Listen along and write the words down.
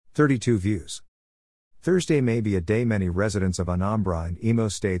32 views. Thursday may be a day many residents of Anambra and Imo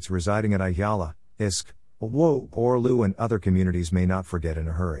states residing at Ayala, Isk, Owo, Orlu and other communities may not forget in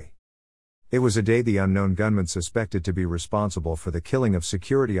a hurry. It was a day the unknown gunman suspected to be responsible for the killing of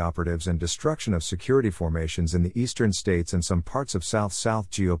security operatives and destruction of security formations in the eastern states and some parts of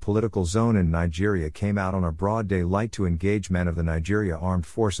South-South geopolitical zone in Nigeria came out on a broad daylight to engage men of the Nigeria Armed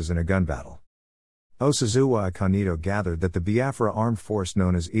Forces in a gun battle. Osazuwa Akanito gathered that the Biafra armed force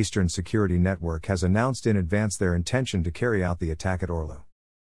known as Eastern Security Network has announced in advance their intention to carry out the attack at Orlu.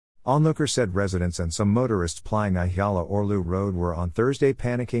 Onlookers said residents and some motorists plying Ayala-Orlu Road were on Thursday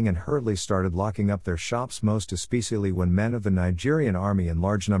panicking and hurriedly started locking up their shops, most especially when men of the Nigerian army in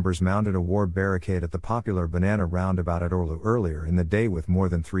large numbers mounted a war barricade at the popular Banana roundabout at Orlu earlier in the day with more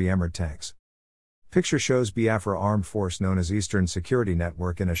than 3 armored tanks. Picture shows Biafra armed force known as Eastern Security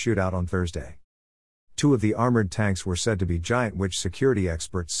Network in a shootout on Thursday. 2 of the armored tanks were said to be giant, which security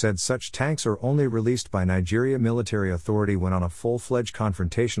experts said such tanks are only released by Nigeria military authority when on a full-fledged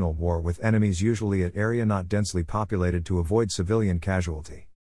confrontational war with enemies, usually at area not densely populated, to avoid civilian casualty.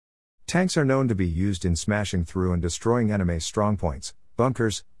 Tanks are known to be used in smashing through and destroying enemy strongpoints,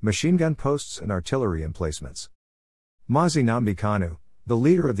 bunkers, machine gun posts and artillery emplacements. Mazi Nnamdi Kanu, the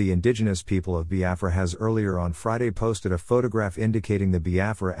leader of the indigenous people of Biafra, has earlier on Friday posted a photograph indicating the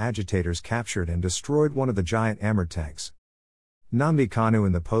Biafra agitators captured and destroyed one of the giant armored tanks. Nnamdi Kanu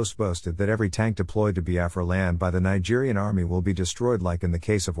in the post boasted that every tank deployed to Biafra land by the Nigerian army will be destroyed, like in the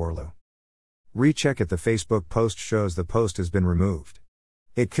case of Orlu. Recheck at the Facebook post shows the post has been removed.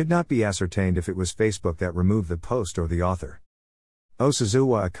 It could not be ascertained if it was Facebook that removed the post or the author.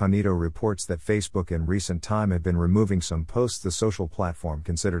 Osazuwa Akanito reports that Facebook in recent time had been removing some posts the social platform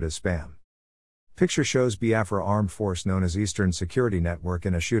considered as spam. Picture shows Biafra armed force known as Eastern Security Network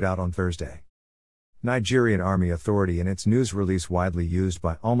in a shootout on Thursday. Nigerian Army Authority in its news release, widely used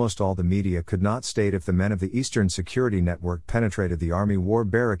by almost all the media, could not state if the men of the Eastern Security Network penetrated the army war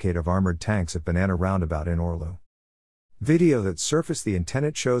barricade of armored tanks at Banana roundabout in Orlu. Video that surfaced the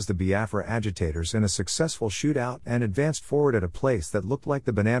intent shows the Biafra agitators in a successful shootout and advanced forward at a place that looked like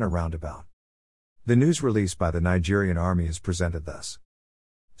the Banana roundabout. The news release by the Nigerian army is presented thus.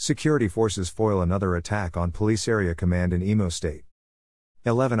 Security forces foil another attack on police area command in Imo State.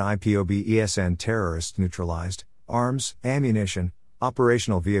 11 IPOB ESN terrorists neutralized, arms, ammunition,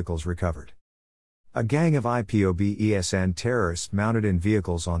 operational vehicles recovered. A gang of IPOB ESN terrorists mounted in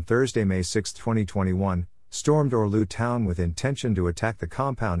vehicles on Thursday, May 6, 2021, stormed Orlu town with intention to attack the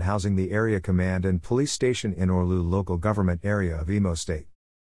compound housing the area command and police station in Orlu local government area of Imo State.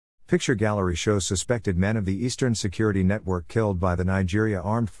 Picture gallery shows suspected men of the Eastern Security Network killed by the Nigeria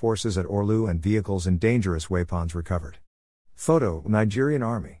Armed Forces at Orlu and vehicles and dangerous weapons recovered. Photo, Nigerian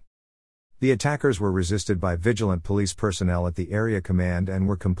Army. The attackers were resisted by vigilant police personnel at the area command and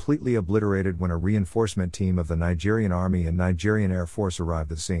were completely obliterated when a reinforcement team of the Nigerian Army and Nigerian Air Force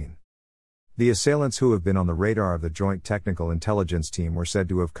arrived at the scene. The assailants, who have been on the radar of the Joint Technical Intelligence Team, were said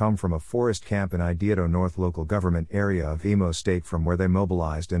to have come from a forest camp in Idieto North local government area of Imo State, from where they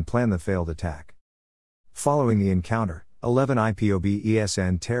mobilized and planned the failed attack. Following the encounter, 11 IPOB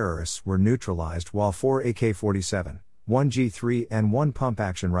ESN terrorists were neutralized, while 4 AK-47, 1 G3 and 1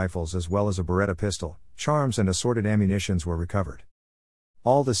 pump-action rifles as well as a Beretta pistol, charms and assorted ammunitions were recovered.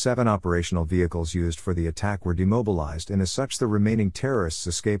 All the 7 operational vehicles used for the attack were demobilized, and as such the remaining terrorists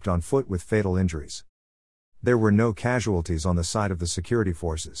escaped on foot with fatal injuries. There were no casualties on the side of the security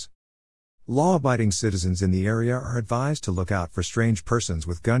forces. Law-abiding citizens in the area are advised to look out for strange persons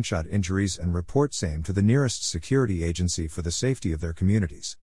with gunshot injuries and report same to the nearest security agency for the safety of their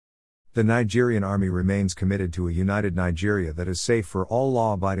communities. The Nigerian Army remains committed to a united Nigeria that is safe for all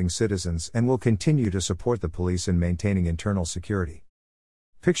law-abiding citizens and will continue to support the police in maintaining internal security.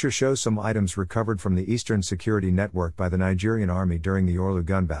 Picture shows some items recovered from the Eastern Security Network by the Nigerian Army during the Orlu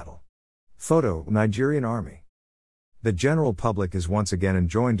gun battle. Photo, Nigerian Army. The general public is once again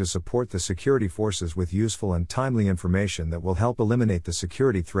enjoined to support the security forces with useful and timely information that will help eliminate the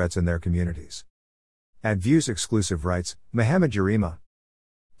security threats in their communities. At Views Exclusive Rights, Mohammed Yarima,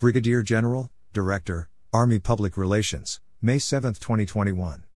 Brigadier General, Director, Army Public Relations, May 7,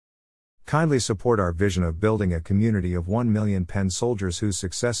 2021. Kindly support our vision of building a community of 1 million pen soldiers whose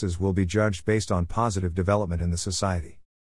successes will be judged based on positive development in the society.